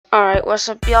Alright, what's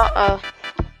up, y'all?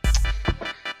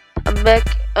 I'm back.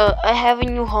 I have a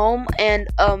new home, and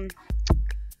I'll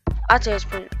tell you it's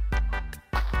pretty.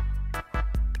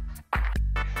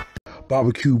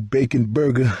 Barbecue bacon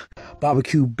burger,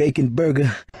 barbecue bacon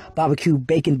burger, barbecue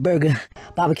bacon burger,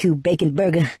 barbecue bacon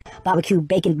burger, barbecue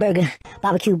bacon burger,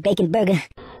 barbecue bacon burger,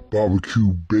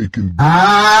 barbecue bacon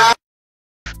burger.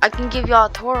 I can give y'all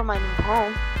a tour of my new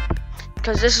home,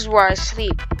 because this is where I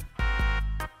sleep.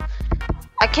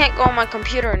 I can't go on my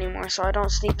computer anymore, so I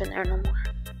don't sleep in there no more.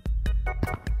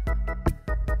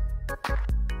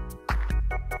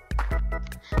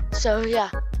 So yeah.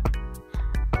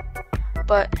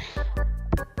 But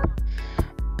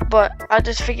I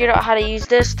just figured out how to use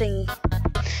this thingy.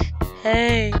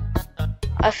 Hey,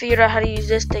 I figured out how to use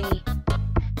this thingy.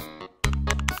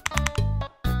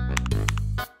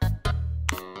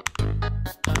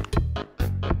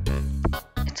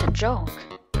 It's a joke.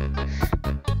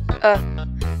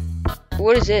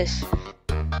 What is this?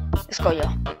 Let's go,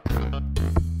 y'all.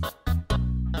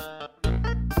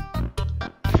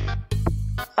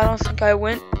 I don't think I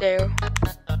went there.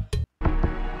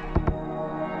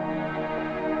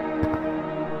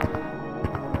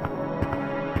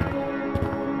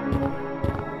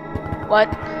 What?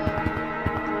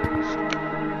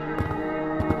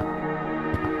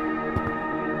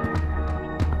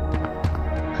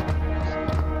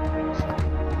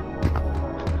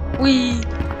 Wee.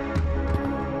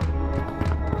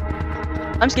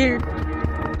 I'm scared.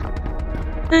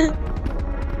 Hey,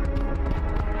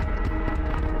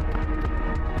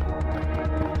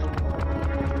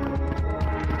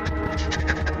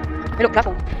 look,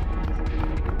 platform.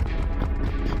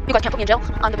 You guys can't put me in jail.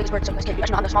 I'm the biggest bird, so you guys can't do.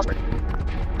 Actually, no, I'm the smallest bird.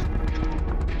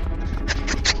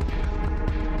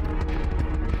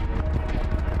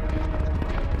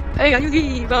 Hey, can you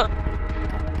leave? I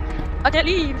can't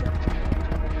leave.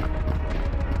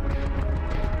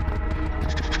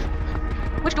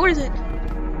 Which door is it?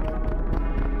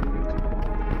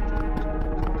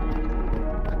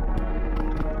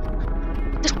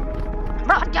 This one.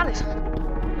 Bro, I got this.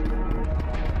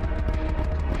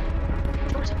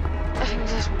 Which door is it? I think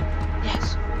it's this one.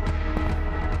 Yes.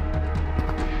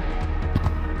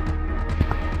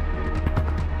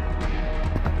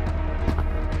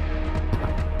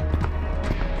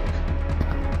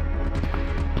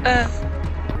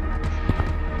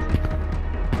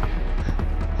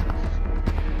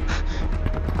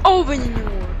 Open the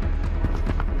door.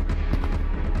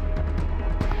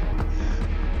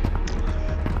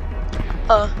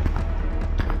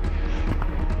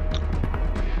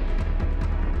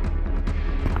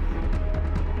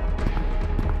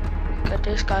 Got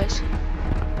this, guys.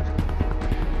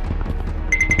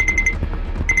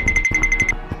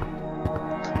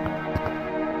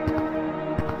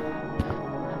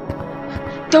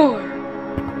 Door.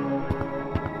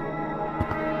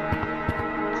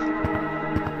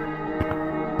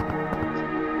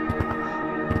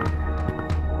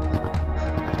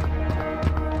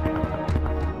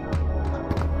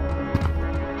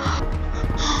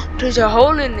 There's a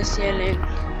hole in the ceiling.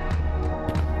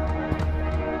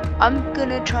 I'm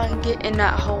gonna try and get in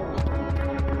that hole.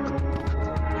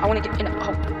 I wanna get in that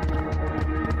hole.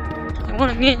 I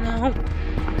wanna get in that hole.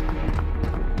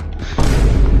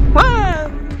 Whoa!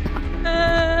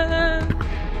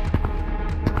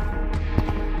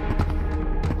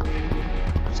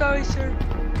 Sorry, sir.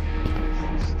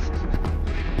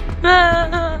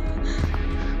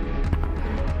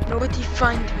 Nobody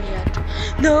find me yet.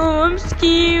 No, I'm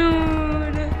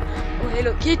scared. Oh,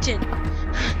 hello, kitchen.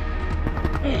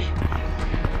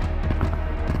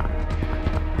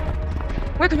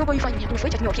 Where can nobody find me? I'm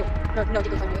afraid there's no here. No, they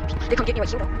can find me. They come get me right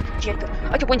here, though. Very good.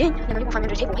 I just went in, and now you will find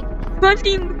me under the table, right? I'm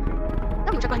scared.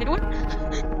 Now you check behind the door.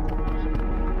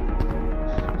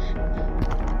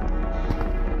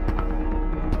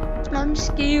 I'm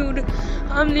scared.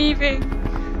 I'm leaving.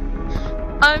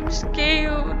 I'm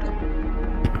scared.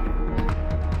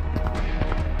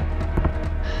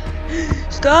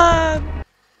 Stop!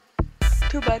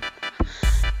 Too bad.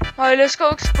 Alright, let's go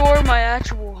explore my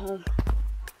actual home.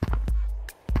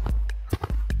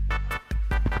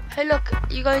 Hey, look,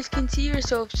 you guys can see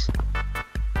yourselves.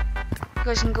 You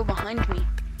guys can go behind me.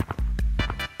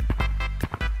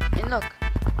 And look,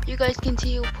 you guys can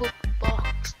see a poop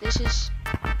box. This is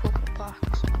a poop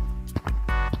box.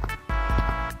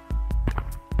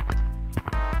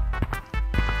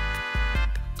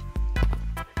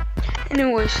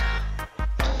 Anyways,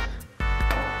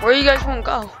 where you guys want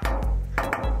to go?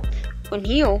 In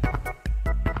here.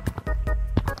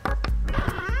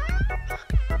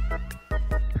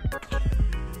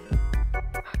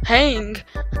 Hang?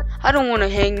 I don't want to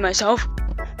hang myself.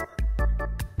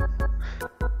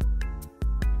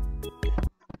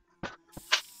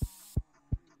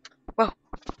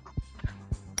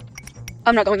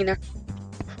 I'm not going in there.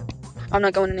 I'm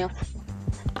not going in there.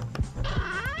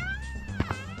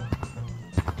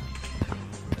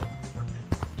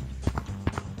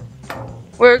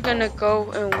 We're gonna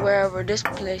go in wherever this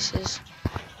place is.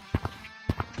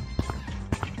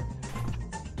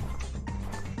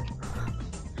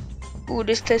 Ooh,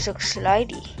 this place looks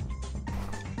slidey.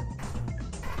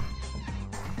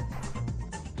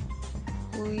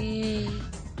 Wee.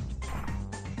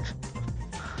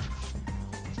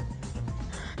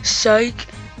 Psych.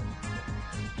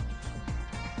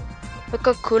 Look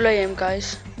how cool I am,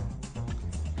 guys.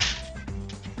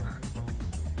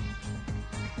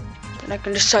 Then I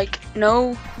can just psych.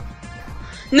 No.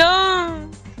 No!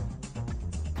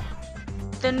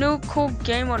 The new cool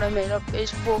game mode I made up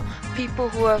is for people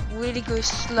who have really good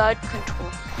slide control.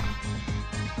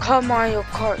 Call Mario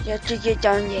Kart, you have to get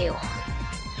down there.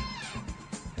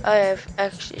 I have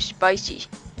extra spicy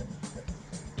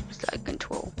slide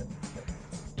control,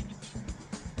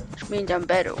 which means I'm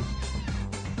better.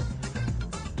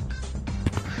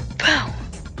 Pow!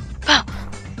 Pow!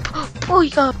 Oh,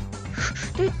 you got.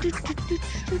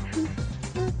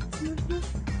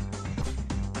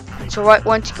 So right,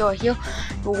 once you go here,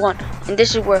 you want, and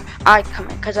this is where I come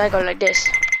in, cause I go like this.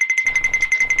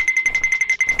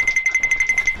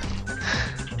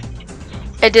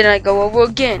 And then I go over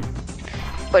again,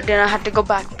 but then I have to go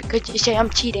back because you say I'm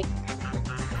cheating.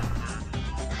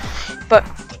 But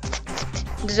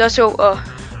there's also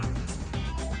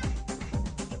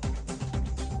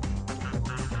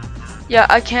yeah,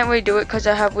 I can't really do it because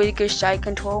I have really good side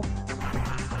control.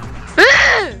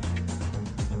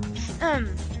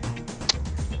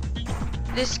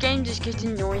 This game just gets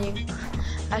annoying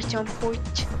at some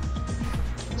point.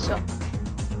 So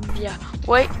yeah,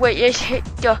 wait, let's hit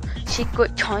the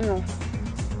secret tunnel.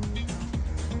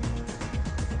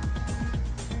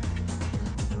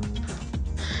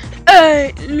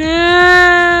 No!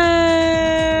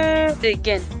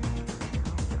 Again.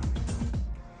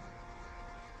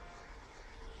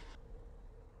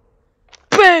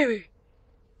 Baby!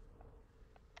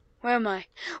 Where am I?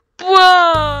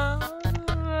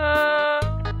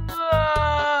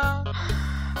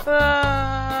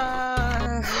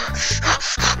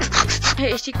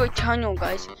 Hey, secret tunnel,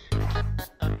 guys.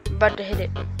 I'm about to hit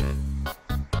it.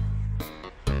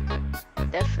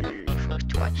 Definitely first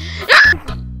try.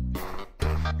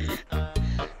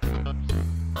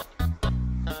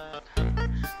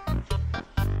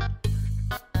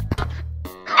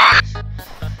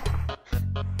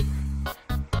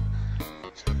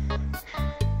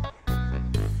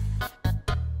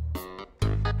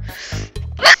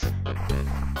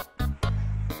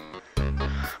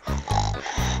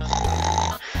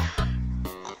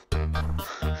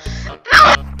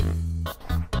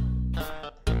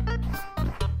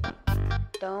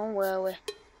 Don't worry.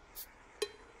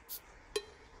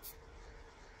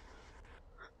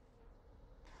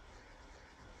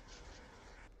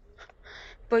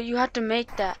 But you have to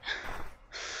make that.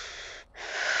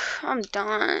 I'm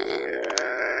done.